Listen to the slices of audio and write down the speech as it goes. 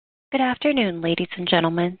Good afternoon, ladies and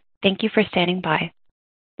gentlemen. Thank you for standing by.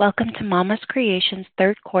 Welcome to Mama's Creations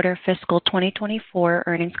third quarter fiscal 2024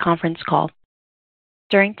 earnings conference call.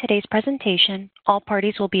 During today's presentation, all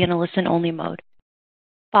parties will be in a listen-only mode.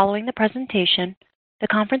 Following the presentation, the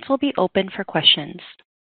conference will be open for questions.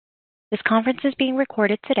 This conference is being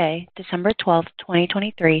recorded today, December 12,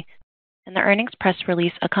 2023, and the earnings press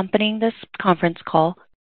release accompanying this conference call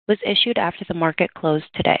was issued after the market closed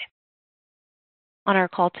today. On our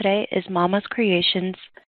call today is Mama's Creations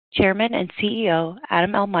Chairman and CEO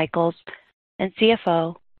Adam L. Michaels and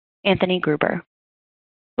CFO Anthony Gruber.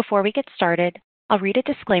 Before we get started, I'll read a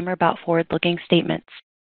disclaimer about forward-looking statements.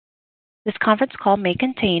 This conference call may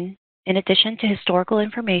contain, in addition to historical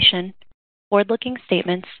information, forward-looking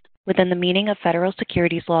statements within the meaning of federal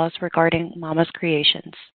securities laws regarding Mama's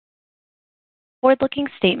Creations. Forward-looking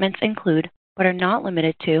statements include, but are not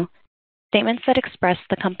limited to, statements that express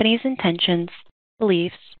the company's intentions,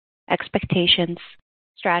 beliefs, expectations,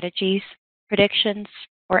 strategies, predictions,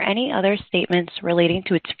 or any other statements relating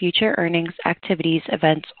to its future earnings, activities,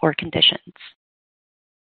 events, or conditions.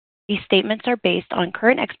 These statements are based on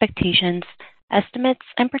current expectations, estimates,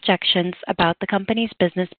 and projections about the company's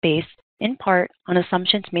business based, in part, on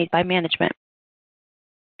assumptions made by management.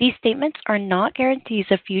 These statements are not guarantees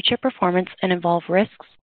of future performance and involve risks,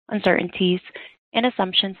 uncertainties, and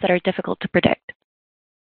assumptions that are difficult to predict.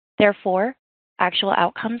 Therefore, actual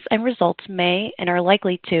outcomes and results may and are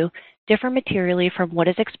likely to differ materially from what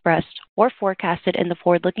is expressed or forecasted in the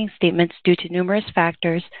forward-looking statements due to numerous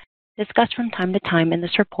factors discussed from time to time in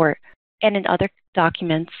this report and in other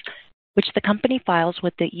documents which the company files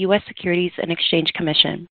with the U.S. Securities and Exchange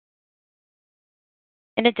Commission.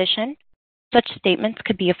 In addition, such statements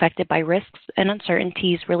could be affected by risks and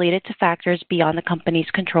uncertainties related to factors beyond the company's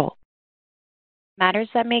control. Matters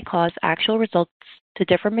that may cause actual results to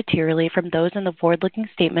differ materially from those in the forward-looking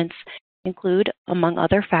statements include, among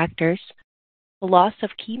other factors, the loss of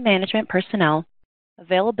key management personnel,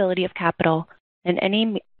 availability of capital, and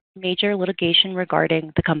any major litigation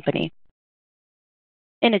regarding the company.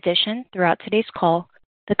 In addition, throughout today's call,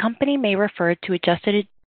 the company may refer to adjusted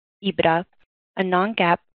EBITDA, a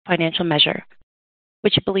non-GAAP financial measure,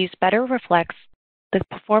 which it believes better reflects the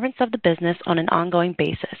performance of the business on an ongoing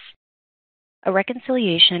basis. A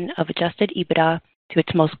reconciliation of adjusted EBITDA to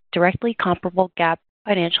its most directly comparable GAAP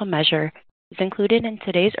financial measure is included in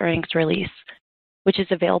today's earnings release, which is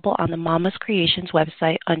available on the Mama's Creations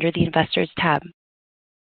website under the Investors tab.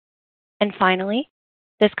 And finally,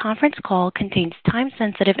 this conference call contains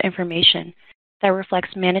time-sensitive information that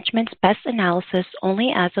reflects management's best analysis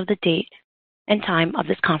only as of the date and time of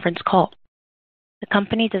this conference call. The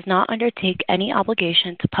company does not undertake any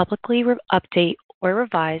obligation to publicly update or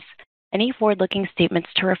revise any forward-looking statements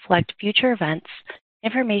to reflect future events,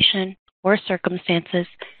 information, or circumstances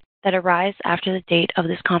that arise after the date of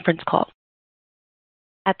this conference call.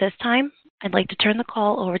 At this time, I'd like to turn the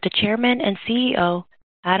call over to Chairman and CEO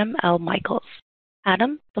Adam L. Michaels.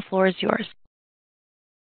 Adam, the floor is yours.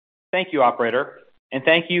 Thank you, Operator, and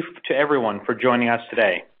thank you to everyone for joining us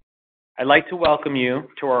today. I'd like to welcome you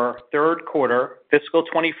to our third quarter fiscal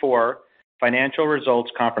 24 financial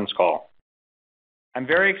results conference call. I'm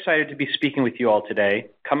very excited to be speaking with you all today,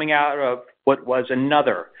 coming out of what was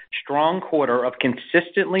another strong quarter of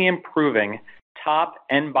consistently improving top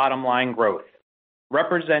and bottom line growth,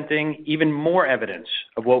 representing even more evidence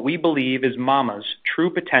of what we believe is Mama's true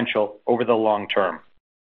potential over the long term.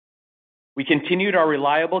 We continued our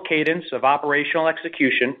reliable cadence of operational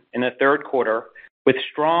execution in the third quarter with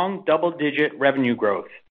strong double-digit revenue growth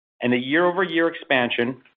and a year-over-year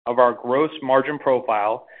expansion of our gross margin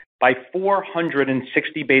profile by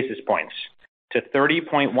 460 basis points to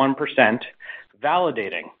 30.1%,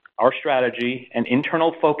 validating our strategy and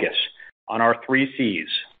internal focus on our 3 C's: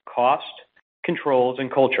 cost, controls,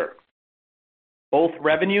 and culture. Both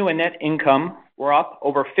revenue and net income were up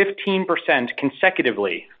over 15%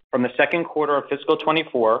 consecutively from the second quarter of fiscal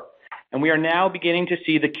 24, and we are now beginning to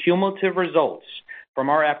see the cumulative results from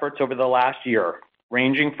our efforts over the last year,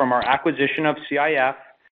 ranging from our acquisition of CIF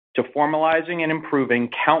to formalizing and improving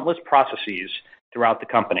countless processes throughout the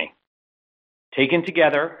company. Taken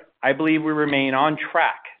together, I believe we remain on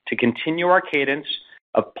track to continue our cadence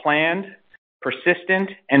of planned, persistent,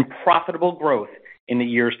 and profitable growth in the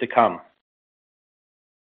years to come.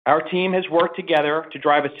 Our team has worked together to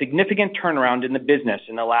drive a significant turnaround in the business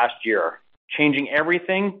in the last year, changing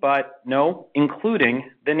everything including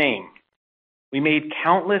the name. We made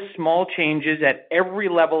countless small changes at every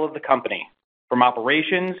level of the company, from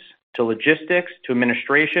operations to logistics to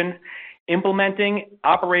administration, implementing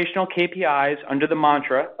operational KPIs under the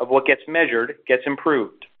mantra of what gets measured gets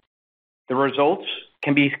improved. The results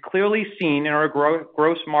can be clearly seen in our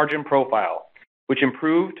gross margin profile, which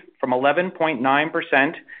improved from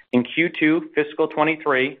 11.9% in Q2 fiscal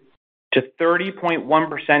 23 to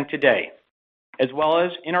 30.1% today, as well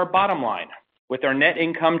as in our bottom line, with our net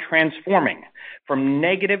income transforming from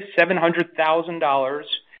negative $700,000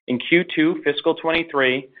 in Q2 fiscal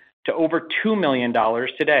 23 to over $2 million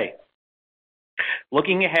today.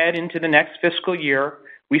 Looking ahead into the next fiscal year,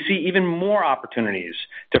 we see even more opportunities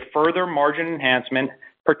to further margin enhancement,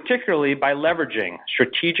 particularly by leveraging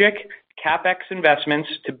strategic CapEx investments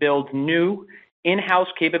to build new in-house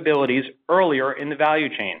capabilities earlier in the value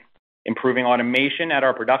chain, improving automation at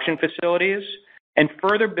our production facilities, and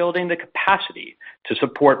further building the capacity to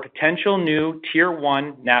support potential new Tier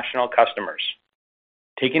 1 national customers.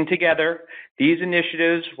 Taken together, these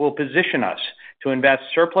initiatives will position us to invest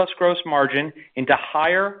surplus gross margin into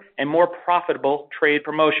higher and more profitable trade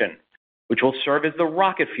promotion, which will serve as the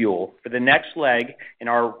rocket fuel for the next leg in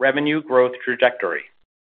our revenue growth trajectory.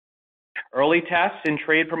 Early tests in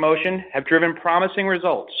trade promotion have driven promising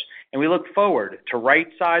results, and we look forward to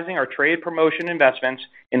right-sizing our trade promotion investments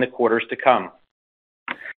in the quarters to come.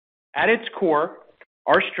 At its core,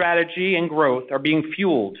 our strategy and growth are being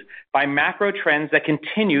fueled by macro trends that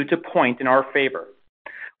continue to point in our favor.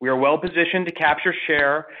 We are well positioned to capture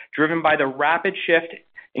share driven by the rapid shift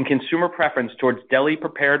in consumer preference towards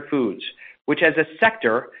deli-prepared foods, which as a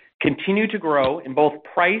sector continue to grow in both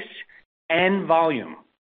price and volume.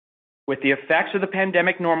 With the effects of the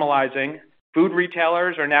pandemic normalizing, food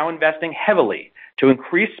retailers are now investing heavily to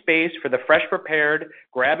increase space for the fresh prepared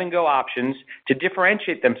grab-and-go options to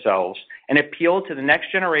differentiate themselves and appeal to the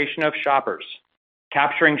next generation of shoppers,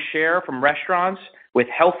 capturing share from restaurants with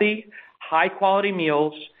healthy, high-quality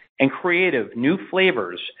meals and creative new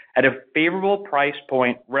flavors at a favorable price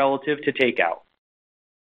point relative to takeout.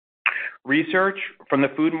 Research from the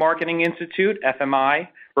Food Marketing Institute, FMI,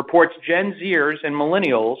 reports Gen Zers and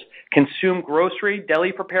millennials consume grocery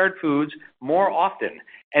deli-prepared foods more often,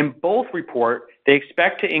 and both report they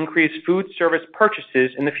expect to increase food service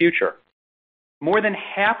purchases in the future. More than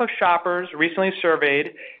half of shoppers recently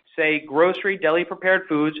surveyed say grocery deli-prepared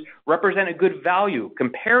foods represent a good value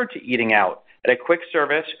compared to eating out at a quick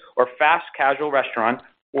service or fast casual restaurant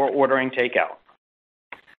or ordering takeout.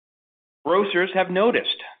 Grocers have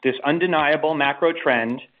noticed this undeniable macro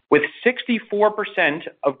trend, with 64%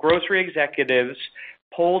 of grocery executives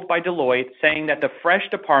polled by Deloitte saying that the fresh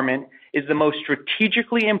department is the most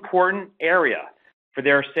strategically important area for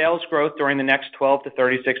their sales growth during the next 12 to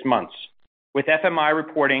 36 months, with FMI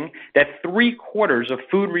reporting that 3/4 of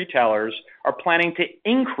food retailers are planning to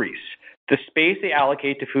increase the space they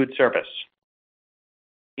allocate to food service.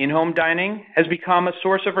 In-home dining has become a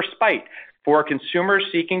source of respite for consumers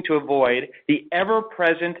seeking to avoid the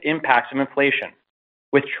ever-present impacts of inflation,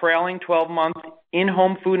 with trailing 12-month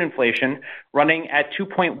in-home food inflation running at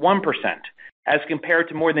 2.1%, as compared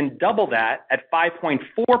to more than double that at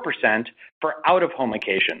 5.4% for out-of-home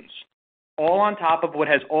occasions, all on top of what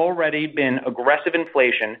has already been aggressive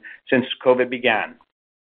inflation since COVID began.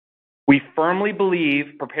 We firmly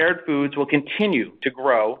believe prepared foods will continue to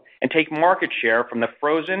grow and take market share from the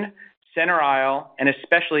frozen, center aisle, and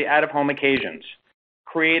especially out-of-home occasions,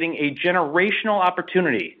 creating a generational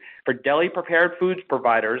opportunity for deli-prepared foods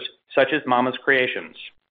providers such as Mama's Creations.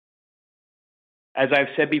 As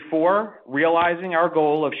I've said before, realizing our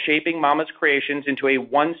goal of shaping Mama's Creations into a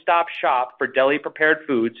one-stop shop for deli-prepared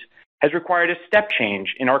foods has required a step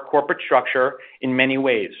change in our corporate structure in many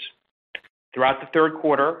ways. Throughout the third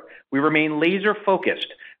quarter, we remain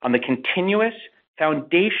laser-focused on the continuous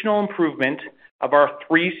foundational improvement of our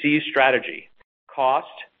 3C strategy: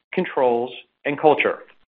 cost, controls, and culture.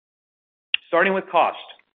 Starting with cost.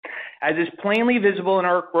 As is plainly visible in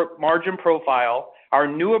our margin profile, our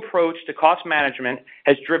new approach to cost management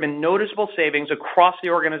has driven noticeable savings across the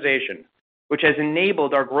organization, which has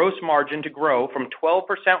enabled our gross margin to grow from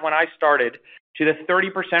 12% when I started to the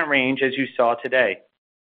 30% range as you saw today.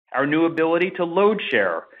 Our new ability to load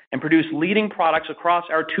share and produce leading products across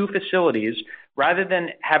our two facilities rather than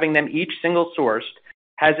having them each single-sourced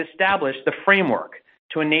has established the framework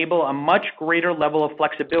to enable a much greater level of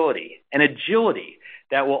flexibility and agility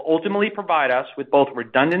that will ultimately provide us with both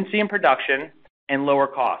redundancy in production and lower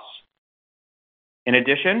costs. In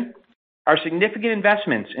addition, our significant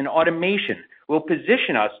investments in automation will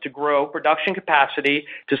position us to grow production capacity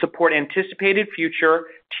to support anticipated future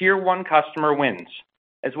Tier 1 customer wins,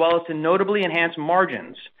 as well as to notably enhance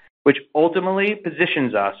margins, which ultimately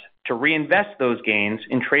positions us to reinvest those gains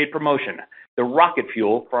in trade promotion, the rocket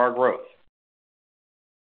fuel for our growth.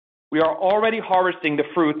 We are already harvesting the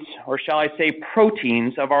fruits, or shall I say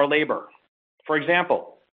proteins, of our labor. For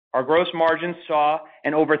example, Our gross margins saw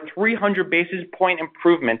an over 300 basis point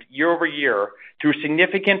improvement year over year through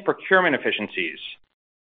significant procurement efficiencies,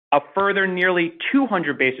 a further nearly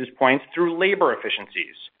 200 basis points through labor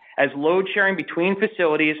efficiencies, as load sharing between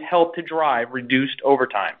facilities helped to drive reduced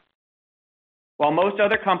overtime. While most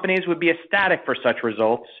other companies would be ecstatic for such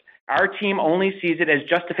results, our team only sees it as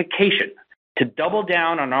justification to double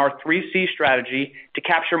down on our 3C strategy to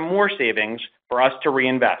capture more savings for us to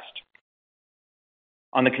reinvest.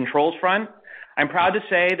 On the controls front, I'm proud to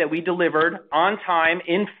say that we delivered on time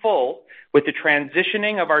in full with the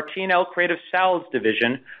transitioning of our T&L Creative Salads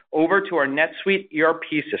division over to our NetSuite ERP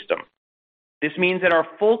system. This means that our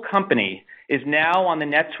full company is now on the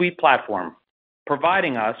NetSuite platform,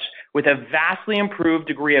 providing us with a vastly improved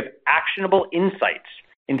degree of actionable insights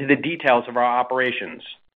into the details of our operations.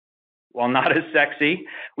 While not as sexy,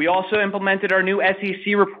 we also implemented our new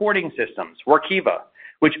SEC reporting systems, Workiva,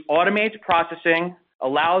 which automates processing,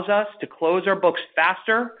 allows us to close our books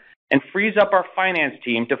faster, and frees up our finance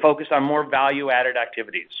team to focus on more value-added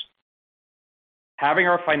activities. Having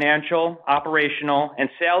our financial, operational, and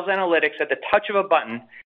sales analytics at the touch of a button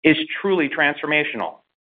is truly transformational,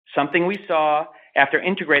 something we saw after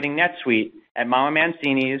integrating NetSuite at Mama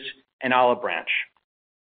Mancini's and Olive Branch.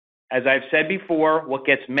 As I've said before, what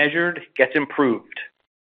gets measured gets improved.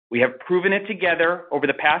 We have proven it together over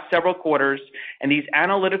the past several quarters, and these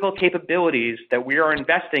analytical capabilities that we are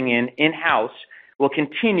investing in in-house will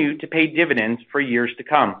continue to pay dividends for years to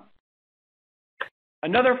come.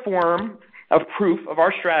 Another form of proof of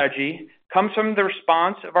our strategy comes from the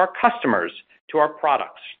response of our customers to our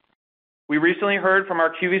products. We recently heard from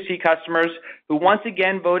our QVC customers who once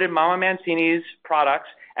again voted Mama Mancini's products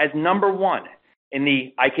as number one in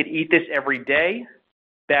the I could eat this every day,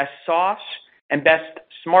 best sauce, and best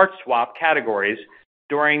smart swap categories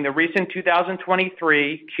during the recent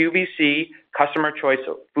 2023 QVC Customer Choice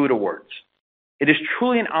Food Awards. It is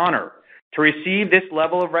truly an honor to receive this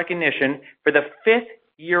level of recognition for the 5th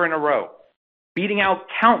year in a row, beating out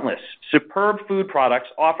countless superb food products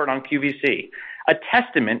offered on QVC, a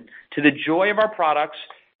testament to the joy of our products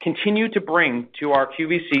continue to bring to our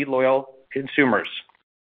QVC loyal consumers.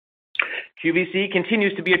 QVC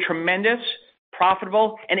continues to be a tremendous,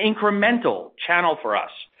 profitable, and incremental channel for us,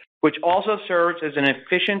 which also serves as an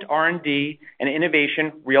efficient R&D and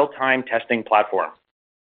innovation real-time testing platform.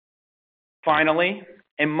 Finally,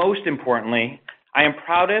 and most importantly, I am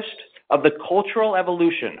proudest of the cultural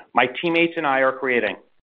evolution my teammates and I are creating.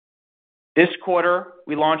 This quarter,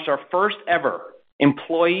 we launched our first ever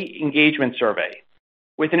employee engagement survey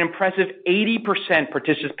with an impressive 80%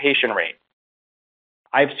 participation rate.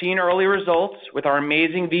 I've seen early results with our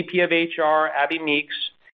amazing VP of HR, Abby Meeks,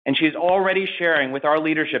 and she's already sharing with our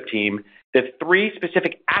leadership team the 3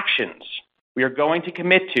 specific actions we are going to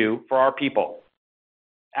commit to for our people.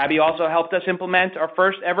 Abby also helped us implement our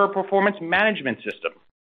first ever performance management system.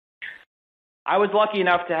 I was lucky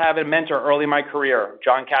enough to have a mentor early in my career,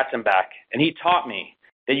 John Katzenbach, and he taught me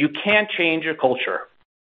that you can't change a culture.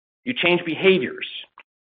 You change behaviors,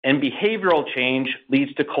 and behavioral change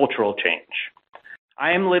leads to cultural change.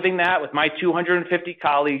 I am living that with my 250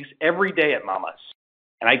 colleagues every day at Mama's,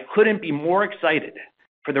 and I couldn't be more excited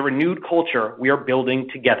for the renewed culture we are building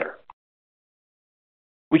together.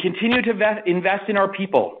 We continue to invest in our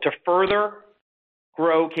people to further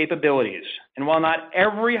grow capabilities, and while not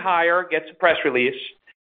every hire gets a press release,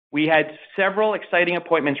 we had several exciting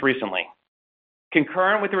appointments recently.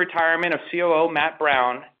 Concurrent with the retirement of COO Matt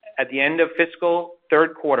Brown at the end of fiscal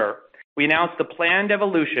third quarter, we announced the planned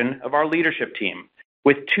evolution of our leadership team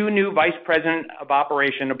with 2 new Vice President of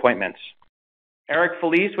Operation appointments. Eric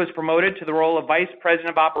Felice was promoted to the role of Vice President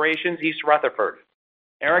of Operations East Rutherford.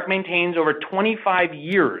 Eric maintains over 25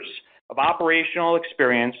 years of operational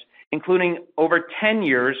experience, including over 10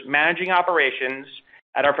 years managing operations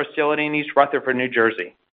at our facility in East Rutherford, New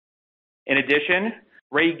Jersey. In addition,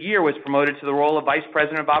 Ray Gear was promoted to the role of Vice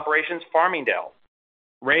President of Operations Farmingdale.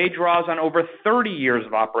 Ray draws on over 30 years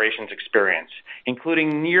of operations experience,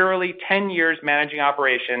 including nearly 10 years managing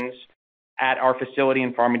operations at our facility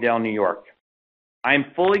in Farmingdale, New York. I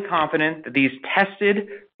am fully confident that these tested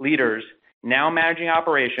leaders now managing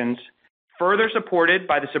operations, further supported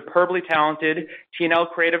by the superbly talented T&L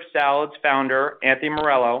Creative Salads founder, Anthony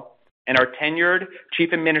Morello, and our tenured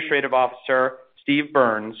Chief Administrative Officer, Steve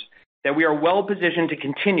Burns, that we are well positioned to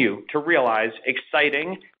continue to realize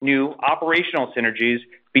exciting new operational synergies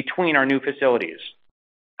between our new facilities.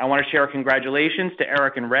 I want to share congratulations to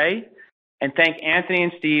Eric and Ray, and thank Anthony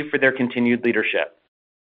and Steve for their continued leadership.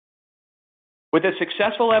 With the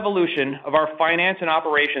successful evolution of our finance and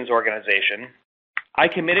operations organization, I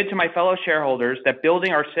committed to my fellow shareholders that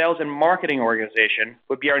building our sales and marketing organization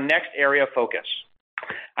would be our next area of focus.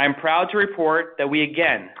 I am proud to report that we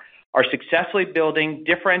again are successfully building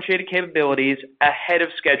differentiated capabilities ahead of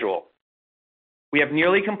schedule. We have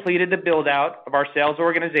nearly completed the build-out of our sales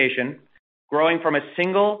organization, growing from a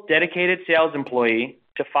single dedicated sales employee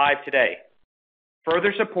to 5 today,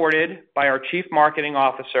 further supported by our Chief Marketing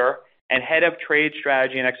Officer and Head of Trade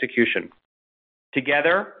Strategy and Execution.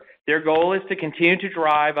 Together, their goal is to continue to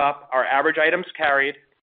drive up our average items carried,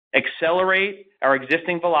 accelerate our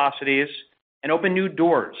existing velocities, and open new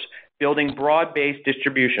doors, building broad-based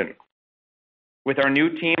distribution. With our new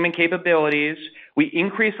team and capabilities, we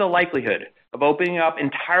increase the likelihood of opening up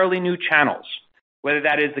entirely new channels, whether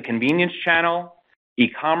that is the convenience channel,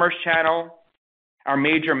 e-commerce channel, our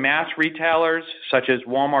major mass retailers such as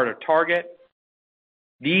Walmart or Target.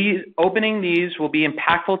 Opening these will be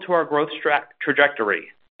impactful to our growth trajectory,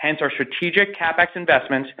 hence our strategic CapEx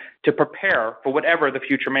investments to prepare for whatever the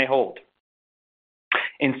future may hold.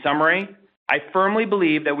 In summary, I firmly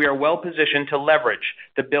believe that we are well positioned to leverage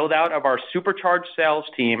the build-out of our supercharged sales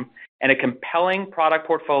team and a compelling product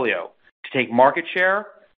portfolio to take market share,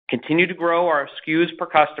 continue to grow our SKUs per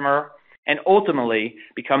customer, and ultimately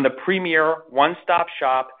become the premier one-stop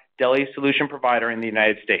shop deli solution provider in the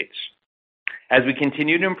United States. As we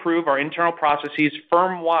continue to improve our internal processes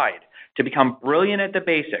firm-wide to become brilliant at the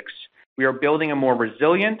basics, we are building a more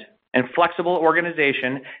resilient and flexible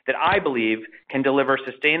organization that I believe can deliver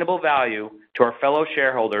sustainable value to our fellow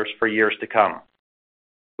shareholders for years to come.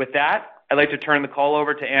 With that, I'd like to turn the call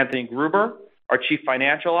over to Anthony Gruber, our Chief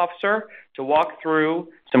Financial Officer, to walk through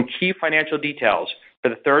some key financial details for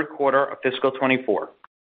the third quarter of fiscal 24.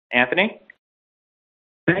 Anthony?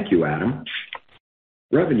 Thank you, Adam.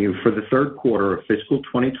 Revenue for the third quarter of fiscal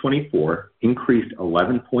 2024 increased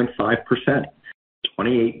 11.5% to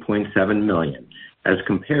 $28.7 million, as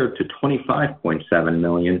compared to $25.7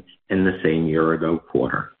 million in the same year-ago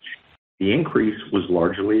quarter. The increase was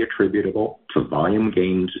largely attributable to volume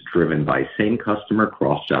gains driven by same-customer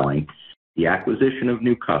cross-selling, the acquisition of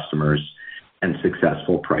new customers, and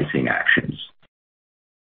successful pricing actions.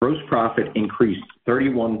 Gross profit increased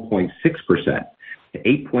 31.6% to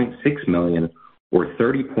 $8.6 million, or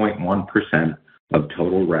 30.1% of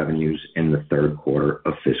total revenues in the third quarter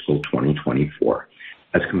of fiscal 2024,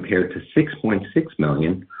 as compared to $6.6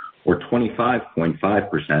 million, or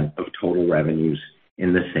 25.5% of total revenues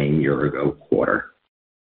in the same year-ago quarter.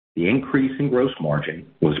 The increase in gross margin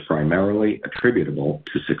was primarily attributable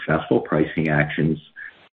to successful pricing actions,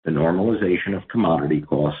 the normalization of commodity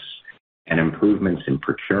costs, and improvements in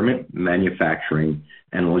procurement, manufacturing,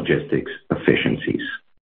 and logistics efficiencies.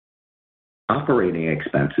 Operating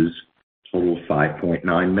expenses totaled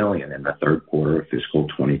 $5.9 million in the third quarter of fiscal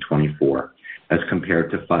 2024, as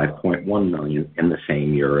compared to $5.1 million in the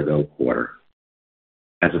same year-ago quarter.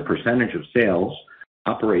 As a percentage of sales,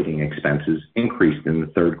 operating expenses increased in the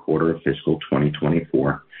third quarter of fiscal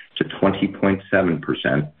 2024 to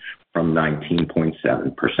 20.7% from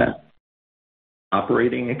 19.7%.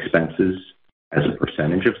 Operating expenses as a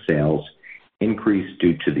percentage of sales increased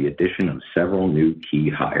due to the addition of several new key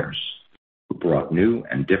hires who brought new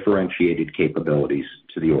and differentiated capabilities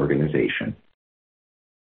to the organization.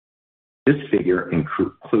 This figure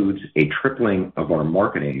includes a tripling of our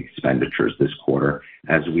marketing expenditures this quarter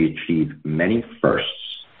as we achieve many firsts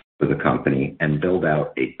for the company and build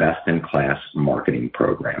out a best-in-class marketing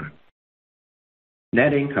program.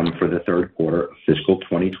 Net income for the third quarter of fiscal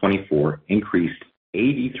 2024 increased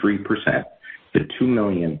 83% to $2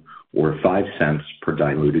 million, or 5 cents per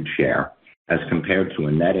diluted share, as compared to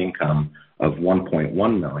a net income of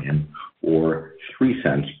 $1.1 million, or 3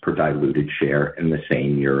 cents per diluted share in the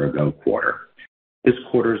same year-ago quarter. This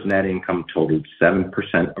quarter's net income totaled 7%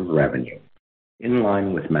 of revenue, in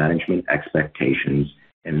line with management expectations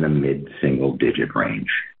in the mid-single-digit range.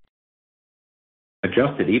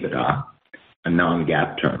 Adjusted EBITDA, a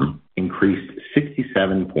non-GAAP term, increased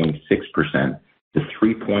 67.6% to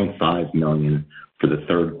 $3.5 million for the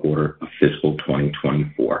third quarter of fiscal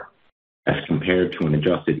 2024, as compared to an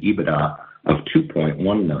adjusted EBITDA of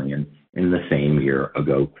 $2.1 million in the same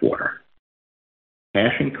year-ago quarter.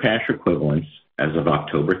 Cash and cash equivalents as of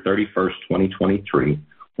October 31st, 2023,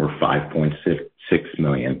 were $5.6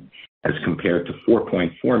 million, as compared to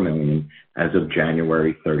 $4.4 million as of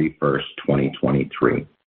January 31st, 2023.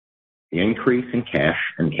 The increase in cash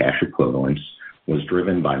and cash equivalents was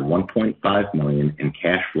driven by $1.5 million in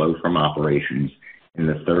cash flow from operations in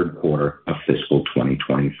the third quarter of fiscal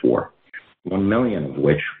 2024, $1 million of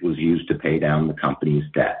which was used to pay down the company's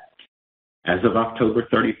debt. As of October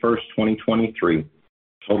 31st, 2023,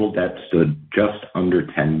 total debt stood just under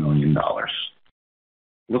 $10 million.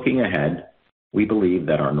 Looking ahead, we believe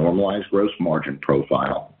that our normalized gross margin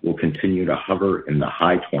profile will continue to hover in the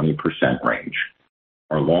high 20% range.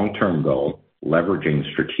 Our long-term goal, leveraging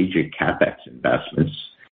strategic CapEx investments,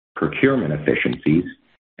 procurement efficiencies,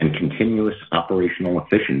 and continuous operational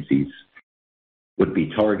efficiencies, would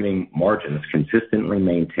be targeting margins consistently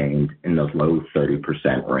maintained in the low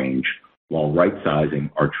 30% range while right-sizing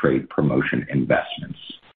our trade promotion investments.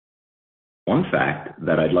 One fact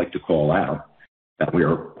that I'd like to call out that we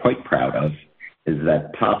are quite proud of is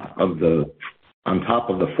that on top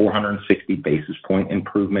of the 460 basis point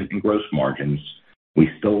improvement in gross margins, we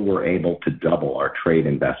still were able to double our trade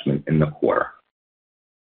investment in the quarter.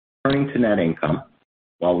 Turning to net income,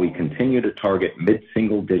 while we continue to target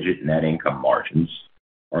mid-single-digit net income margins,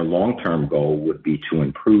 our long-term goal would be to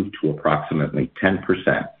improve to approximately 10%,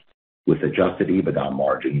 with adjusted EBITDA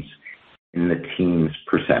margins in the teens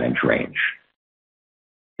percentage range.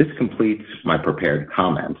 This completes my prepared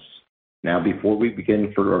comments. Now, before we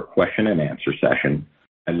begin for our question and answer session,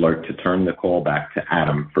 I'd like to turn the call back to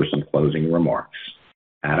Adam for some closing remarks.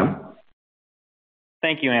 Adam?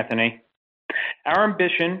 Thank you, Anthony. Our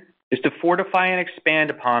ambition is to fortify and expand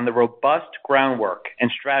upon the robust groundwork and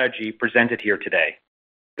strategy presented here today,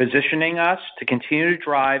 positioning us to continue to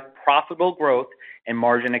drive profitable growth and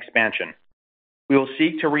margin expansion. We will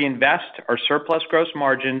seek to reinvest our surplus gross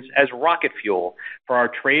margins as rocket fuel for our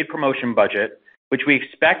trade promotion budget, which we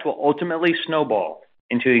expect will ultimately snowball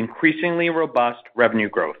into increasingly robust revenue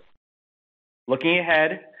growth. Looking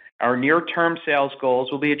ahead, our near-term sales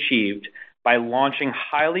goals will be achieved by launching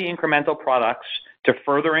highly incremental products to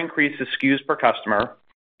further increase the SKUs per customer,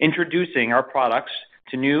 introducing our products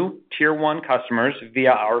to new Tier 1 customers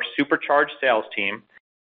via our supercharged sales team,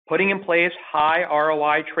 putting in place high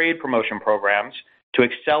ROI trade promotion programs to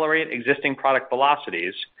accelerate existing product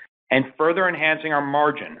velocities, and further enhancing our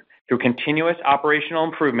margin through continuous operational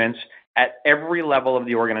improvements at every level of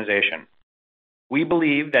the organization. We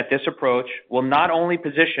believe that this approach will not only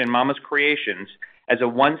position Mama's Creations as a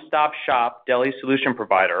one-stop shop deli solution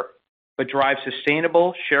provider, but drive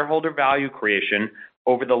sustainable shareholder value creation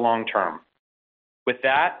over the long term. With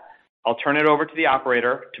that, I'll turn it over to the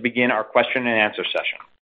operator to begin our question and answer session.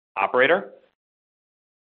 Operator?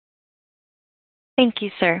 Thank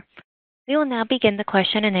you, sir. We will now begin the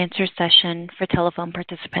question and answer session for telephone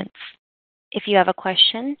participants. If you have a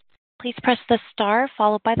question, please press the star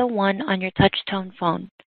followed by the 1 on your touch-tone phone.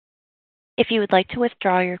 If you would like to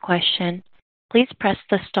withdraw your question, please press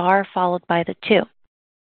the star followed by the 2.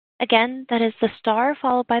 Again, that is the star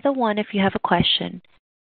followed by the 1 if you have a question.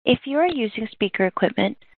 If you are using speaker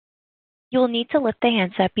equipment, you will need to lift the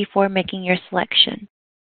handset before making your selection.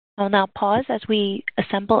 I'll now pause as we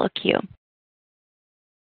assemble a queue.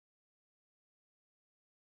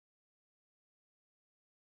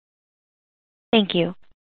 Thank you.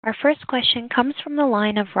 Our first question comes from the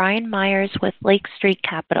line of Ryan Myers with Lake Street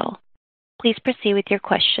Capital. Please proceed with your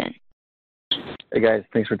question. Hey guys,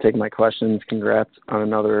 thanks for taking my questions. Congrats on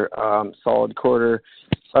another solid quarter.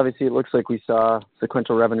 Obviously, it looks like we saw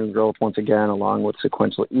sequential revenue growth once again, along with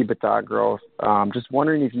sequential EBITDA growth. Just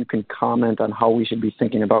wondering if you can comment on how we should be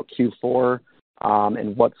thinking about Q4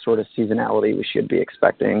 and what sort of seasonality we should be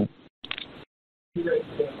expecting.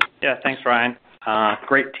 Yeah, thanks, Ryan.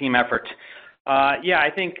 Great team effort. I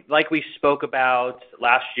think like we spoke about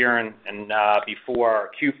last year and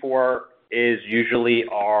before, Q4 is usually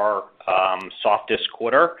our softest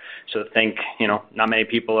quarter. So think, not many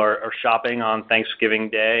people are shopping on Thanksgiving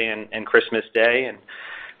Day and Christmas Day, and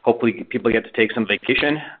hopefully people get to take some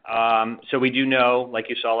vacation. So we do know, like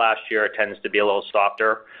you saw last year, it tends to be a little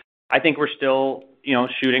softer. I think we're still,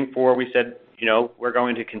 shooting for, we said, we're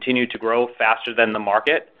going to continue to grow faster than the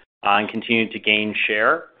market and continue to gain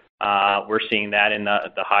share. We're seeing that in the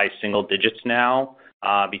high single digits now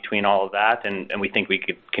between all of that, and we think we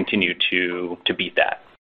could continue to beat that.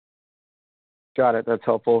 Got it. That's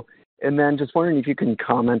helpful. And then just wondering if you can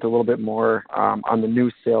comment a little bit more on the new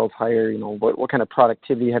sales hire. What kind of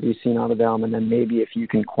productivity have you seen out of them? And then maybe if you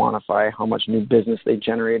can quantify how much new business they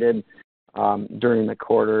generated during the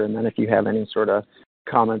quarter. And then if you have any sort of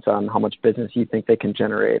comments on how much business you think they can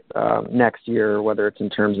generate next year, whether it's in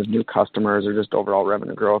terms of new customers or just overall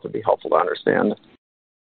revenue growth, would be helpful to understand.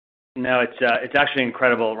 No, it's actually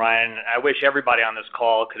incredible, Ryan. I wish everybody on this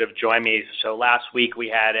call could have joined me. So last week we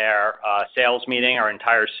had our sales meeting. Our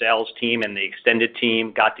entire sales team and the extended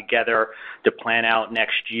team got together to plan out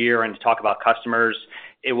next year and to talk about customers.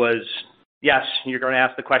 It was, yes, you're going to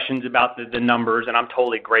ask the questions about the numbers, and I'm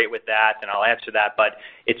totally great with that, and I'll answer that. But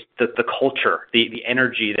it's the culture, the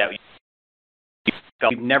energy that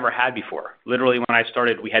we've never had before. Literally, when I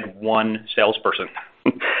started, we had one salesperson.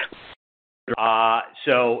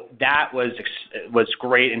 So that was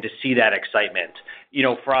great, and to see that excitement.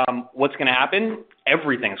 From what's going to happen,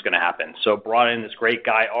 everything's going to happen. So brought in this great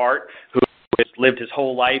guy, Art, who has lived his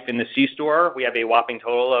whole life in the C-store. We have a whopping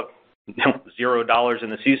total of $0 in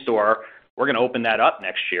the C-store. We're going to open that up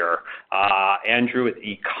next year. Andrew with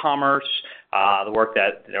e-commerce, the work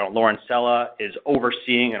that Lauren Sella is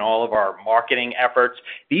overseeing in all of our marketing efforts.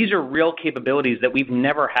 These are real capabilities that we've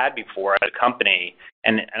never had before as a company,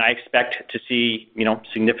 and I expect to see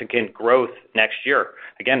significant growth next year.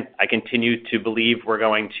 Again, I continue to believe we're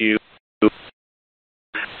going to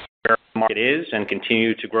where the market is and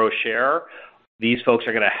continue to grow share. These folks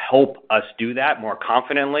are going to help us do that more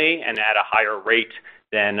confidently and at a higher rate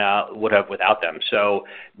than would have without them. So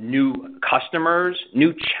new customers,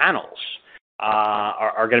 new channels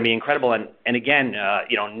are going to be incredible. And again,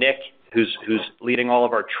 Nick, who's leading all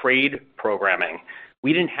of our trade programming,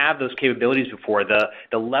 we didn't have those capabilities before.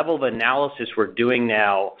 The level of analysis we're doing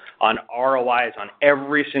now on ROIs on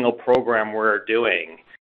every single program we're doing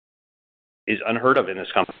is unheard of in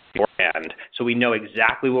this company beforehand. So we know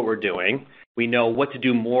exactly what we're doing. We know what to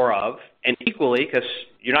do more of, and equally, because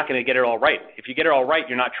you're not going to get it all right. If you get it all right,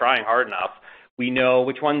 you're not trying hard enough. We know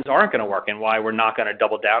which ones aren't going to work and why we're not going to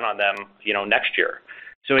double down on them, next year.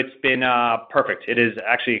 So it's been perfect. It has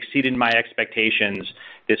actually exceeded my expectations,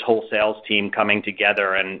 this whole sales team coming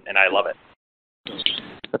together, and I love it.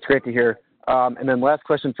 That's great to hear. And then last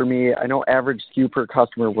question for me. I know average SKU per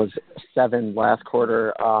customer was 7 last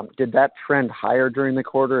quarter. Did that trend higher during the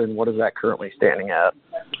quarter, and what is that currently standing at?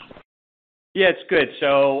 Yeah, it's good.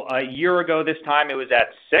 So a year ago this time it was at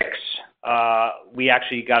 6. We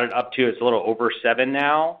actually got it up to, it's a little over 7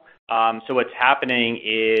 now. So what's happening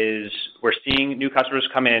is we're seeing new customers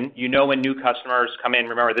come in. When new customers come in,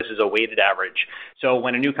 remember this is a weighted average. So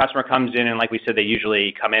when a new customer comes in, and like we said, they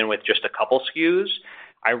usually come in with just a couple SKUs,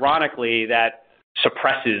 ironically that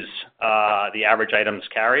suppresses the average items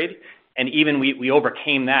carried. And even we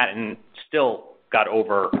overcame that and still got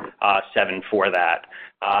over 7 for that.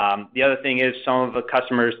 The other thing is some of the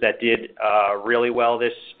customers that did really well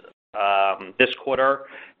this quarter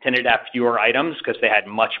tended to have fewer items because they had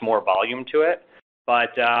much more volume to it.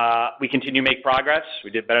 But we continue to make progress.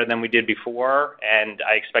 We did better than we did before, and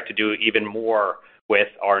I expect to do even more with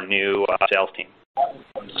our new sales team.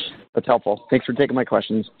 That's helpful. Thanks for taking my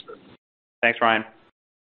questions. Thanks, Ryan.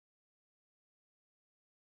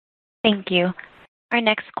 Thank you. Our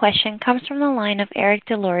next question comes from the line of Eric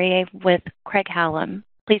Deslauriers with Craig-Hallum.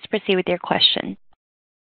 Please proceed with your question.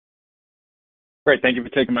 Great. Thank you for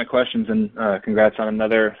taking my questions, and congrats on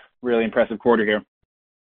another really impressive quarter here.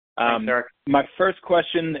 Thanks, Eric. My first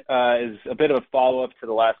question is a bit of a follow-up to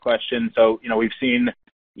the last question. So, we've seen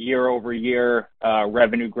year-over-year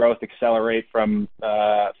revenue growth accelerate from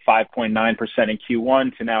 5.9% in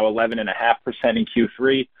Q1 to now 11.5% in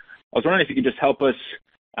Q3. I was wondering if you could just help us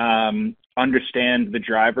understand the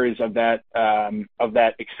drivers of that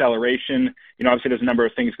acceleration. Obviously there's a number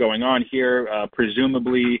of things going on here.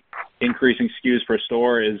 Presumably increasing SKUs per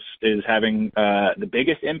store is having the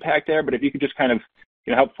biggest impact there. But if you could just kind of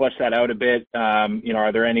help flesh that out a bit.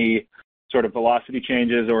 Are there any sort of velocity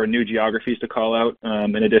changes or new geographies to call out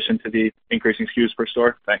in addition to the increasing SKUs per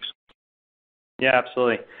store? Thanks. Yeah,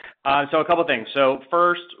 absolutely. So a couple things. So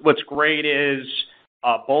first, what's great is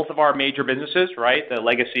both of our major businesses, right, the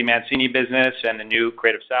legacy Mancini business and the new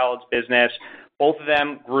Creative Salads business, both of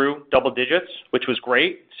them grew double digits, which was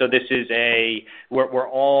great. So this is we're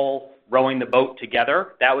all rowing the boat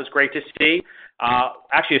together. That was great to see.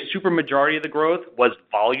 Actually, a super majority of the growth was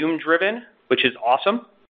volume driven, which is awesome.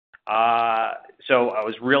 So I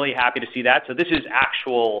was really happy to see that. So this is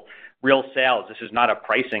actual real sales. This is not a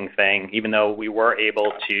pricing thing, even though we were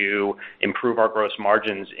able to improve our gross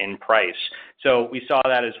margins in price. So we saw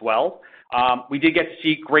that as well. We did get to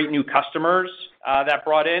see great new customers that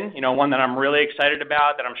brought in. One that I'm really excited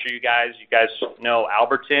about that I'm sure you guys know,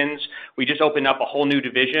 Albertsons. We just opened up a whole new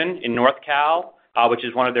division in North Cal, which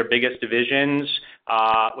is one of their biggest divisions,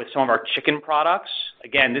 with some of our chicken products.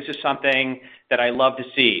 Again, this is something that I love to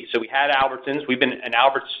see. So we had Albertsons.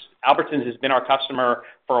 Albertsons has been our customer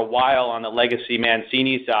for a while on the legacy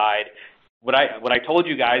Mancini side. What I told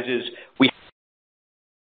you guys is we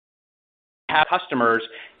have customers.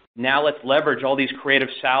 Now let's leverage all these Creative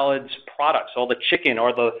Salads products, all the chicken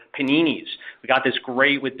or the paninis. We got this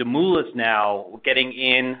great with Demoulas now getting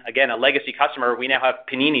in, again, a legacy customer. We now have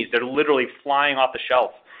paninis. They're literally flying off the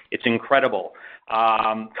shelf. It's incredible.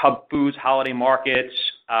 Cub Foods, holiday markets.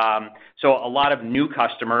 So a lot of new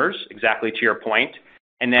customers, exactly to your point.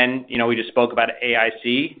 And then, we just spoke about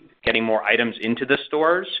AIC, getting more items into the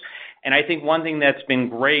stores. And I think one thing that's been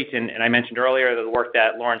great, and I mentioned earlier the work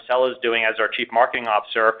that Lauren Sella is doing as our Chief Marketing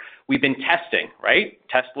Officer, we've been testing, right?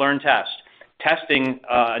 Test, learn, test. Testing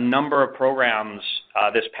a number of programs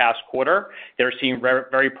this past quarter. They're seeing very,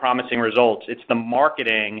 very promising results. It's the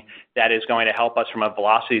marketing that is going to help us from a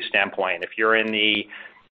velocity standpoint. If you're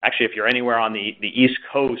anywhere on the East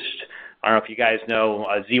Coast, I don't know if you guys know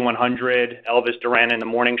Z100, Elvis Duran in the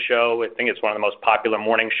morning show. I think it's one of the most popular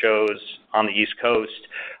morning shows on the East Coast.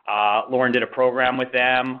 Lauren did a program with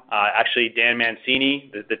them. Actually, Dan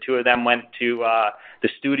Mancini, the two of them went to the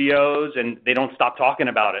studios, and they don't stop talking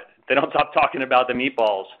about it. They don't stop talking about the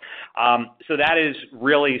meatballs. So that is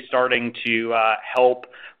really starting to help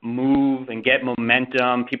move and get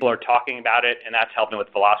momentum. People are talking about it, and that's helping with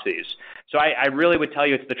velocities. So I really would tell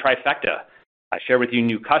you it's the trifecta. I share with you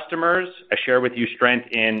new customers, I share with you strength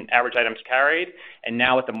in average items carried, and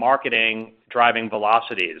now with the marketing driving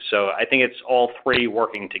velocities. So I think it's all three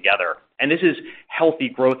working together. And this is healthy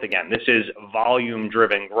growth again. This is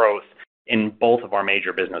volume-driven growth in both of our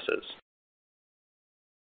major businesses.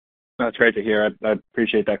 That's great to hear. I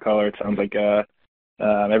appreciate that color. It sounds like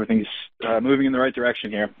everything's moving in the right direction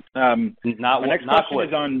here. My next question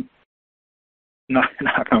is on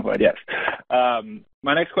yes.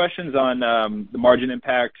 My next question is on the margin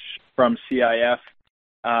impact from CIF.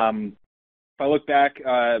 If I look back,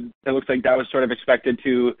 it looks like that was sort of expected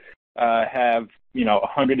to have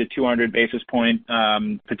 100 to 200 basis point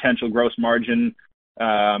potential gross margin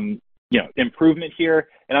improvement here,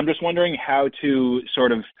 and I'm just wondering how to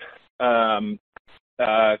sort of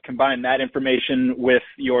combine that information with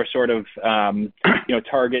your sort of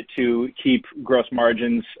target to keep gross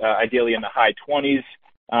margins ideally in the high 20s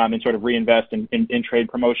and sort of reinvest in trade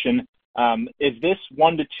promotion. Is this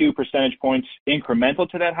 1 to 2 percentage points incremental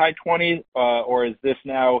to that high 20s, or is this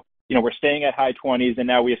now we're staying at high 20s and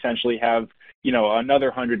now we essentially have another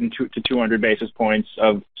 100 to 200 basis points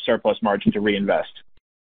of surplus margin to reinvest?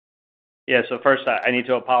 Yeah, so first I need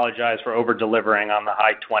to apologize for over-delivering on the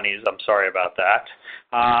high 20s. I'm sorry about that,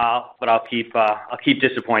 but I'll keep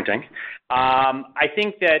disappointing. I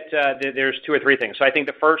think that there's two or three things. So I think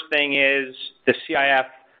the first thing is the CIF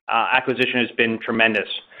acquisition has been tremendous.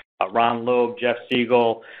 Ron Loeb, Jeff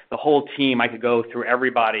Siegel, the whole team, I could go through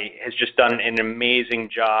everybody, has just done an amazing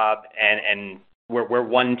job, and we're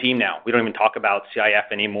one team now. We don't even talk about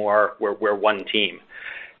CIF anymore. We're one team.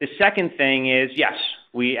 The second thing is, yes,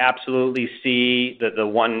 we absolutely see the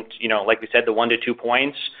one, like we said, the 1 to 2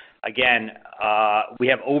 points. Again, we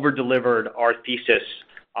have over-delivered our thesis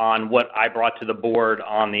on what I brought to the board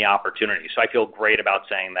on the opportunity. So I feel great about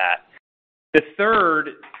saying that. The third,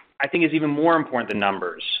 I think, is even more important than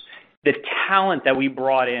numbers. The talent that we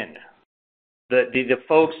brought in, the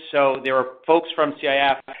folks. So there were folks from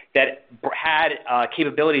CIF that had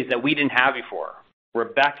capabilities that we didn't have before.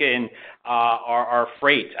 Rebecca and our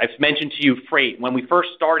freight. I've mentioned to you freight. When we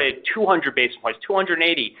first started, 200 basis points,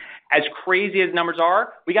 280. As crazy as numbers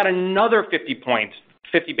are, we got another 50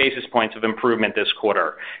 basis points of improvement this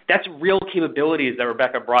quarter. That's real capabilities that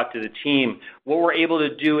Rebecca brought to the team. What we're able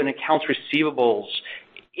to do in accounts receivables,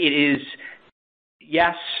 it is,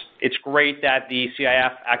 yes, it's great that the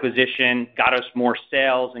CIF acquisition got us more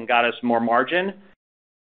sales and got us more margin.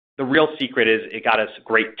 The real secret is it got us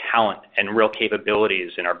great talent and real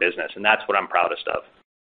capabilities in our business, and that's what I'm proudest of.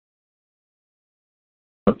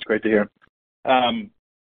 That's great to hear.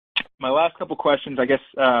 My last couple questions, I guess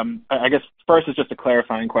first is just a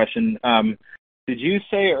clarifying question. Did you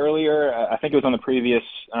say earlier, I think it was on the previous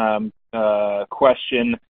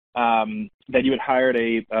question, that you had hired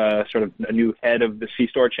a sort of a new head of the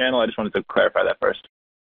C-store channel? I just wanted to clarify that first.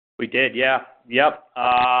 We did, yeah. Yep.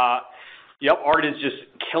 Art is just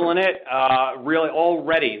killing it, really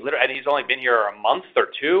already. And he's only been here a month or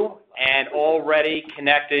two, and already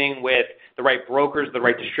connecting with the right brokers, the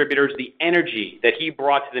right distributors, the energy that he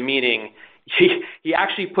brought to the meeting. He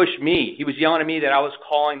actually pushed me. He was yelling at me that I was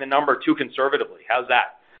calling the number too conservatively. How's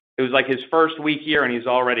that? It was like his first week here, and he's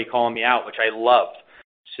already calling me out, which I loved.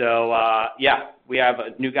 So, we have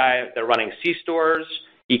a new guy that's running C-stores,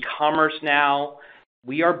 e-commerce now.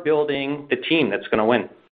 We are building the team that's going to win.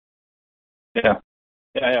 Yeah.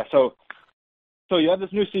 So you have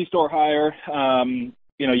this new C-store hire.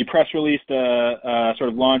 You press released a sort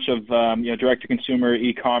of launch of direct-to-consumer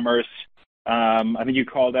e-commerce. I think you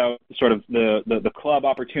called out sort of the club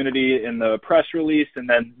opportunity in the press release, and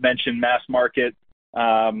then mentioned mass market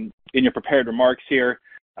in your prepared remarks here.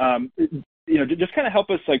 Just kind of help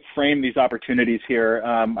us like frame these opportunities here.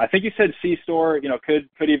 I think you said C-store,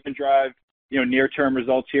 could even drive near-term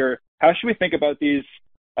results here. How should we think about these?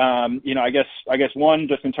 I guess one,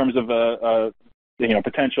 just in terms of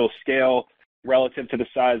potential scale, relative to the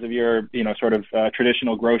size of your, sort of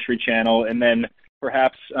traditional grocery channel? And then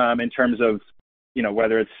perhaps in terms of,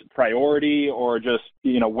 whether it's priority or just,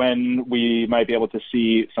 when we might be able to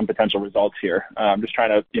see some potential results here. I'm just trying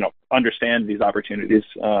to, understand these opportunities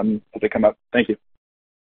as they come up. Thank you.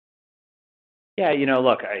 Yeah,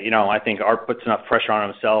 look, I think Art puts enough pressure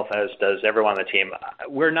on himself, as does everyone on the team.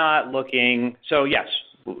 We're not looking, so yes,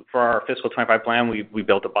 for our fiscal 25 plan, we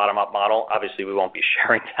built a bottom-up model. Obviously, we won't be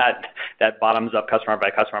sharing that bottoms-up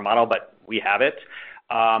customer-by-customer model, but we have it.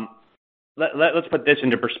 Let's put this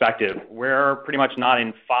into perspective. We're pretty much not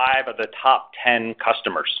in 5 of the top 10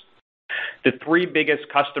 customers. The 3 biggest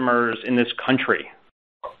customers in this country,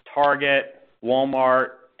 Target,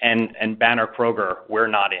 Walmart, and Banner Kroger, we're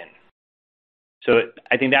not in. So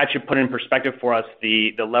I think that should put in perspective for us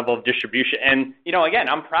the level of distribution. And, again,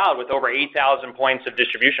 I'm proud with over 8,000 points of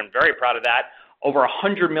distribution. Very proud of that. Over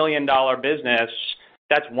 $100 million business.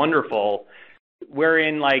 That's wonderful. We're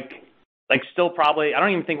in still probably, I don't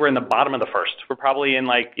even think we're in the bottom of the first. We're probably in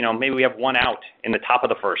maybe we have 1 out in the top of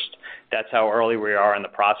the first. That's how early we are in the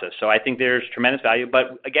process. So I think there's tremendous value.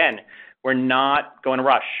 But again, we're not going to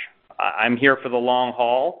rush. I'm here for the long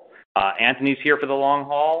haul. Anthony's here for the long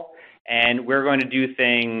haul. And we're going to do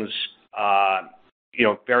things,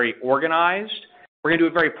 very organized. We're going to do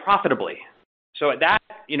it very profitably. So at that,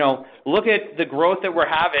 look at the growth that we're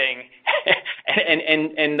having,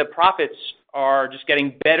 and the profits are just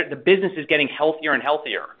getting better. The business is getting healthier and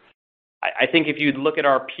healthier. I think if you look at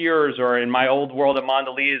our peers, or in my old world at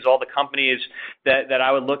Mondelez, all the companies that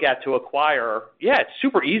I would look at to acquire, yeah, it's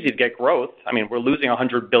super easy to get growth. I mean, we're losing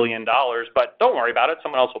 $100 billion, but don't worry about it.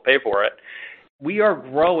 Someone else will pay for it. We are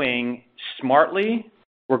growing smartly,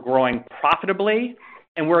 we're growing profitably,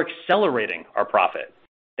 and we're accelerating our profit.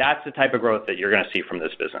 That's the type of growth that you're going to see from this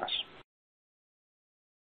business.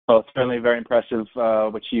 Well, it's certainly very impressive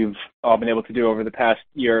what you've all been able to do over the past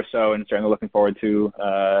year or so, and certainly looking forward to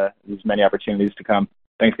as many opportunities to come.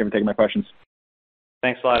 Thanks again for taking my questions.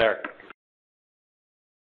 Thanks a lot, Eric.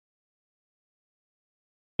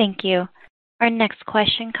 Thank you. Our next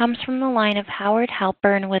question comes from the line of Howard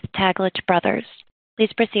Halpern with Taglich Brothers.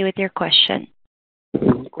 Please proceed with your question.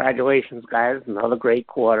 Congratulations, guys. Another great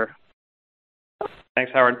quarter.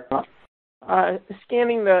 Thanks, Howard.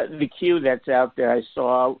 Scanning the queue that's out there, I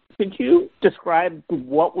saw, could you describe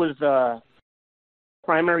what was the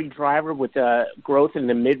primary driver with the growth in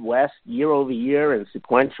the Midwest year over year and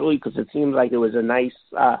sequentially? Because it seems like it was a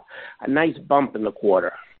nice bump in the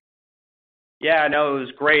quarter. Yeah, no, it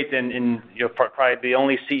was great, and probably the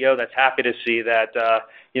only CEO that's happy to see that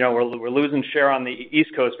we're losing share on the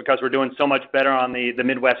East Coast because we're doing so much better on the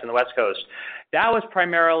Midwest and the West Coast. That was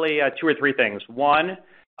primarily 2 or 3 things. One,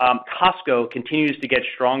 Costco continues to get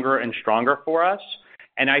stronger and stronger for us,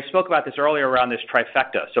 and I spoke about this earlier around this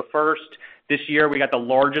trifecta. So first, this year we got the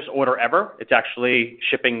largest order ever. It's actually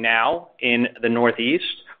shipping now in the Northeast,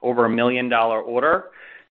 over $1 million order.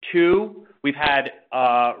 2, we've had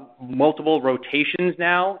multiple rotations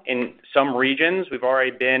now in some regions. We've already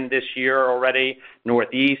been this year already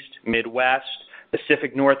Northeast, Midwest,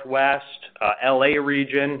 Pacific Northwest, LA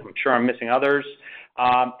region. I'm sure I'm missing others.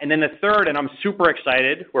 And then the third, and I'm super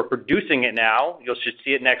excited, we're producing it now. You should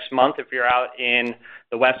see it next month if you're out in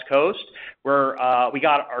the West Coast. We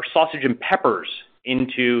got our sausage and peppers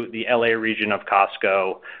into the LA region of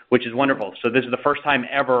Costco, which is wonderful. So this is the first time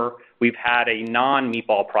ever we've had a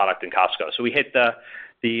non-meatball product in Costco. So we hit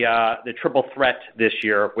the triple threat this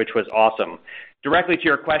year, which was awesome. Directly to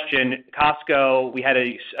your question, Costco, we had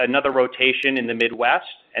another rotation in the Midwest,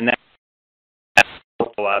 and then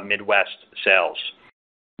Midwest sales.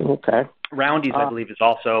 Okay. Roundy's, I believe, is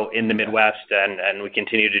also in the Midwest, and we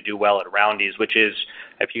continue to do well at Roundy's, which is,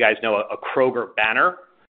 if you guys know, a Kroger banner.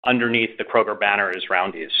 Underneath the Kroger banner is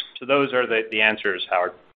Roundy's. So those are the answers,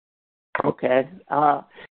 Howard. Okay.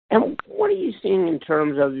 And what are you seeing in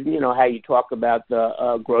terms of, how you talk about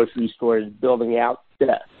the grocery stores building out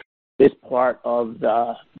this part of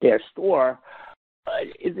their store?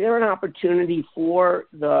 Is there an opportunity for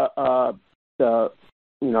the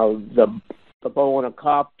bowl and a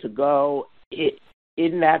cup to go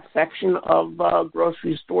in that section of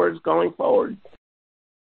grocery stores going forward?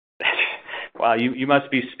 Well, you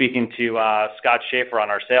must be speaking to Scott Schaefer on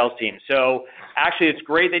our sales team. So actually, it's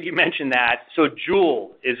great that you mentioned that. So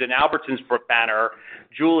Jewel is an Albertsons banner.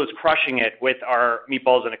 Jewel is crushing it with our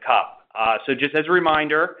Meatballs in a Cup. So just as a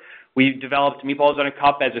reminder, we developed Meatballs in a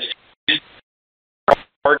Cup as a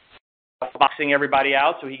boxing everybody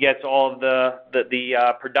out so he gets all of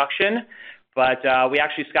the production. But we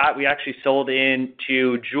actually sold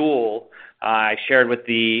into Jewel. I shared with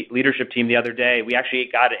the leadership team the other day, we actually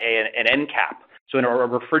got an end cap. so in a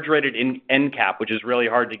refrigerated end cap, which is really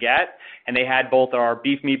hard to get. And they had both our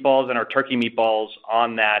beef meatballs and our turkey meatballs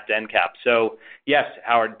on that end cap. So yes,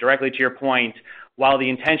 Howard, directly to your point, while the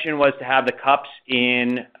intention was to have the cups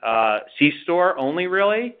in C-store only,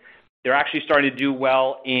 really, they're actually starting to do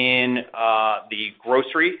well in the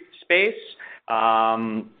grocery space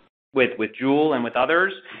with Jewel and with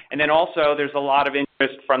others. And then also there's a lot of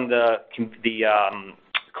interest from the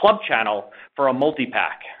club channel for a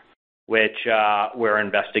multi-pack, which we're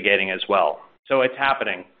investigating as well. So it's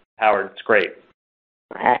happening, Howard. It's great.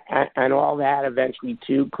 And all that eventually,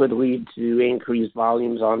 too, could lead to increased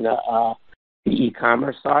volumes on the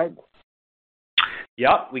e-commerce side?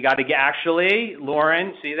 Yep, we got to get, actually,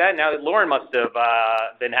 Lauren, see that? Now, Lauren must have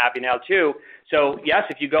been happy now, too. So, yes,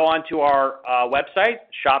 if you go onto our website,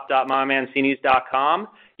 shop.mamamancinis.com,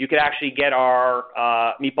 you could actually get our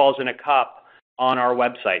meatballs in a cup on our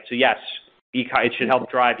website. So, yes, it should help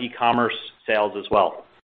drive e-commerce sales as well.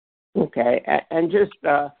 Okay, and just,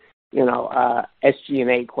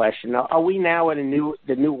 SG&A question. Are we now at the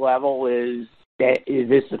new level? Is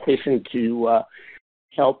this sufficient to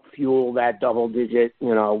help fuel that double-digit,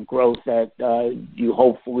 growth that you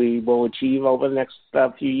hopefully will achieve over the next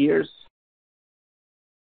few years?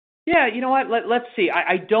 Yeah, you know what? Let's see.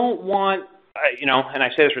 I don't want, and I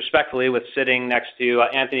say this respectfully with sitting next to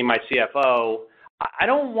Anthony, my CFO, I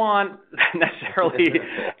don't want necessarily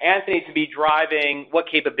Anthony to be driving what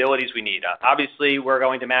capabilities we need. Obviously, we're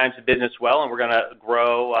going to manage the business well, and we're going to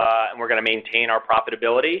grow, and we're going to maintain our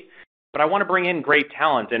profitability. But I want to bring in great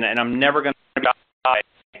talent, and I'm never going to.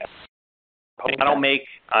 I don't make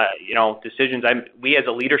decisions. We as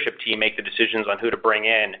a leadership team make the decisions on who to bring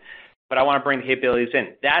in, but I want to bring the capabilities in.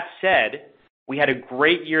 That said, we had a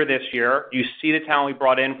great year this year. You see the talent we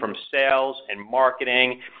brought in from sales and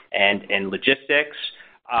marketing and logistics.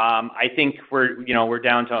 I think we're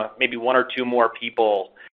down to maybe one or two more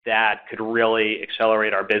people that could really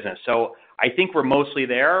accelerate our business. So I think we're mostly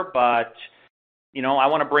there, but I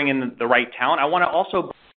want to bring in the right talent. I want to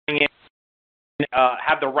also bring in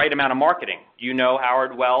have the right amount of marketing.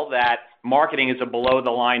 Howard, well, that marketing is a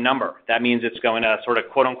below-the-line number. That means it's going to sort of,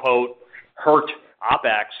 quote-unquote, hurt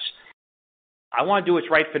OPEX. I want to do what's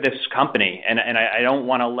right for this company, and I don't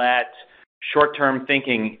want to let short-term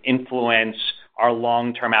thinking influence our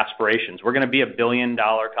long-term aspirations. We're going to be $1 billion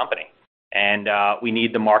company, and we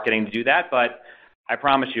need the marketing to do that. But I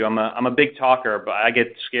promise you, I'm a big talker, but I get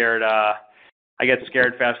scared. I get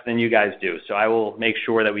scared faster than you guys do. So I will make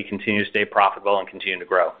sure that we continue to stay profitable and continue to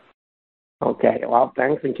grow. Okay. Well,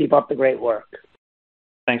 thanks, and keep up the great work.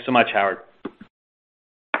 Thanks so much, Howard.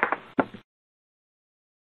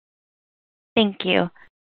 Thank you.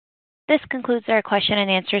 This concludes our question and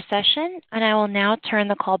answer session, and I will now turn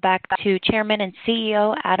the call back to Chairman and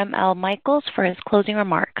CEO Adam L. Michaels for his closing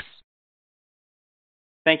remarks.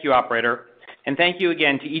 Thank you, operator, and thank you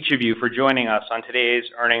again to each of you for joining us on today's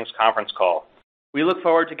earnings conference call. We look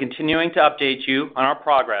forward to continuing to update you on our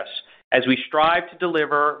progress as we strive to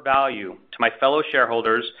deliver value to my fellow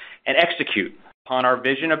shareholders and execute upon our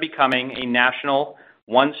vision of becoming a national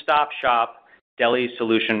one-stop shop deli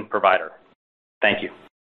solution provider. Thank you.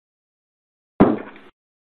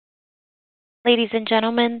 Ladies and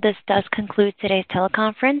gentlemen, this does conclude today's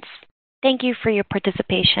teleconference. Thank you for your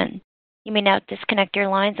participation. You may now disconnect your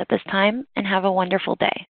lines at this time and have a wonderful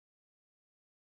day.